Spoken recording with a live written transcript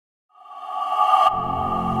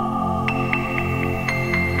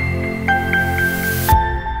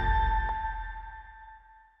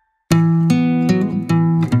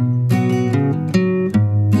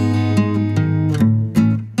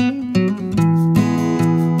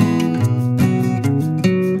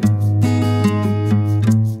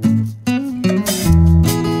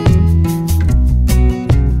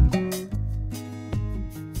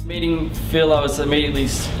was immediately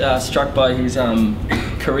struck by his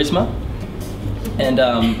charisma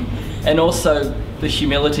and also the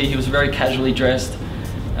humility. He was very casually dressed,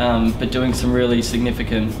 but doing some really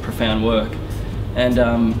significant, profound work. And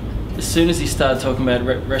as soon as he started talking about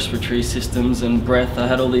respiratory systems and breath, I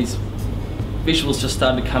had all these visuals just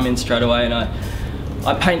started to come in straight away, and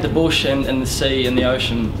I paint the bush and the sea and the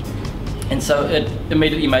ocean. And so it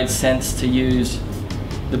immediately made sense to use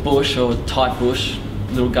the bush, or tight bush,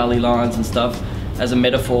 little gully lines and stuff, as a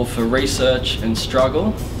metaphor for research and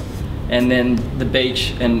struggle. And then the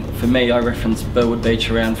beach, and for me I reference Burwood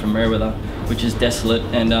Beach around from Merewether, which is desolate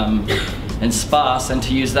and sparse, and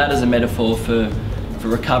to use that as a metaphor for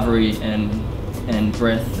recovery and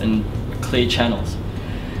breath and clear channels.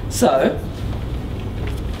 So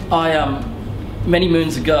many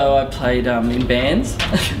moons ago I played in bands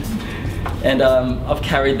and I've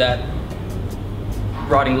carried that,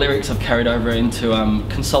 writing lyrics I've carried over into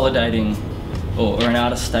consolidating or an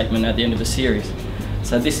artist statement at the end of a series.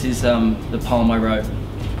 So this is the poem I wrote,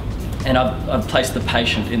 and I've placed the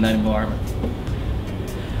patient in that environment.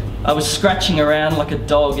 I was scratching around like a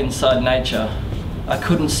dog inside nature. I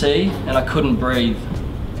couldn't see and I couldn't breathe.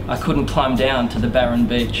 I couldn't climb down to the barren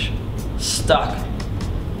beach. Stuck,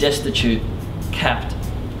 destitute, capped,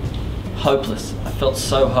 hopeless. I felt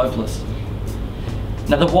so hopeless.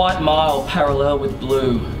 Now the white mile parallel with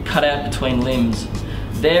blue, cut out between limbs.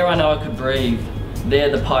 There I know I could breathe. There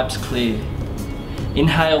the pipe's clear.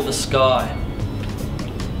 Inhale the sky.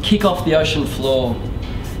 Kick off the ocean floor.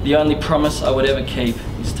 The only promise I would ever keep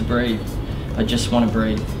is to breathe. I just want to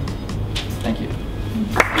breathe. Thank you.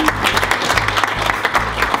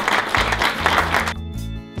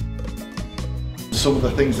 Some of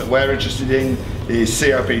the things that we're interested in is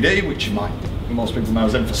COPD, which most people know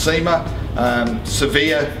as emphysema,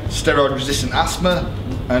 severe steroid-resistant asthma,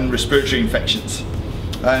 and respiratory infections.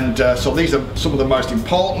 And so these are some of the most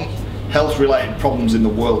important health-related problems in the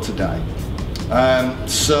world today.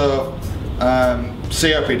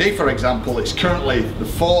 COPD, for example, is currently the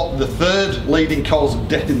third leading cause of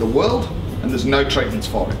death in the world, and there's no treatments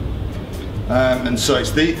for it. And so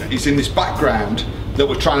it's in this background that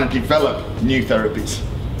we're trying to develop new therapies.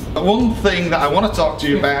 One thing that I want to talk to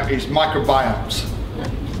you about is microbiomes.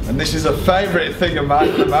 And this is a favourite thing of mine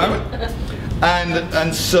at the moment.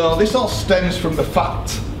 And so this all stems from the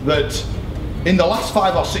fact that in the last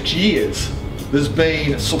 5 or 6 years, there's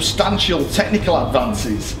been substantial technical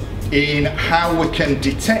advances in how we can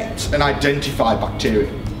detect and identify bacteria.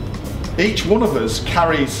 Each one of us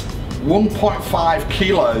carries 1.5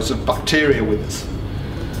 kilos of bacteria with us.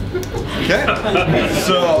 Okay,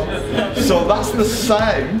 so that's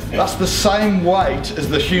the same weight as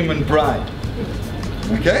the human brain.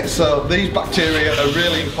 Okay, so these bacteria are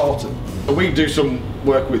really important. We do some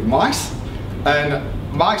work with mice, and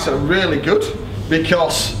mice are really good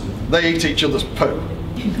because they eat each other's poo.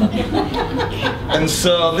 And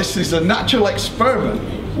so this is a natural experiment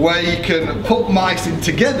where you can put mice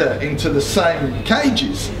together into the same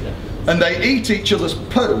cages, and they eat each other's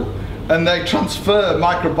poo, and they transfer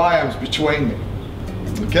microbiomes between them.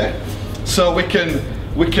 Okay, so we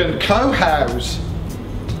can co-house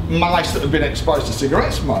mice that have been exposed to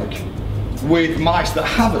cigarette smoke with mice that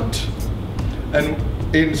haven't, and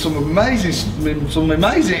in some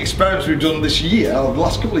amazing experiments we've done this year, or the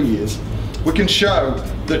last couple of years, we can show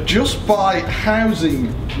that just by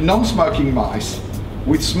housing non-smoking mice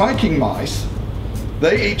with smoking mice,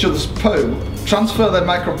 they eat each other's poo, transfer their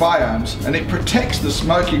microbiomes, and it protects the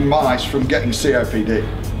smoking mice from getting COPD.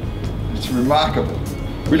 It's remarkable.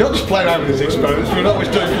 We don't just play around with these experiments, we're always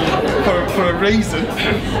doing it for a reason.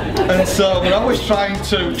 And so we're always trying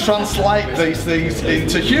to translate these things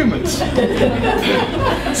into humans.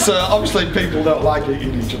 So obviously people don't like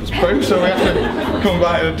eating each other's poo, so we have to come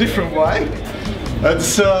about it in a different way. And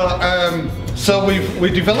so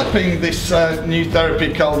we're developing this new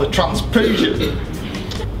therapy called the trans-poo-sion.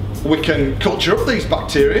 We can culture up these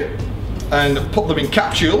bacteria and put them in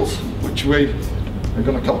capsules, which we are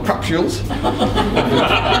going to call crapsules,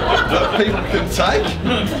 that people can take,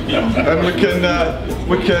 and we can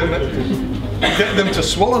get them to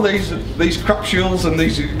swallow these crapsules, and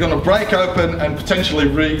these are going to break open and potentially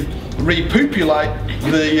repopulate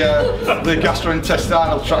the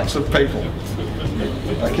gastrointestinal tracts of people.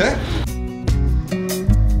 Okay.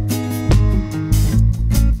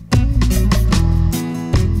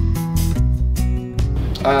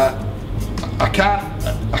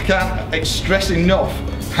 I can't stress enough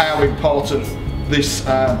how important this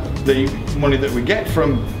the money that we get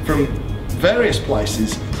from various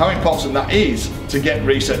places, how important that is to get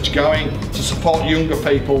research going, to support younger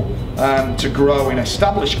people, to grow in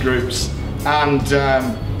established groups, and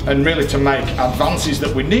and really to make advances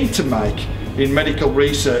that we need to make in medical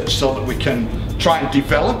research so that we can try and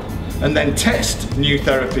develop and then test new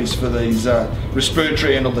therapies for these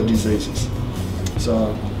respiratory and other diseases.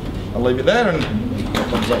 So I'll leave it there and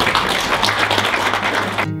thumbs up.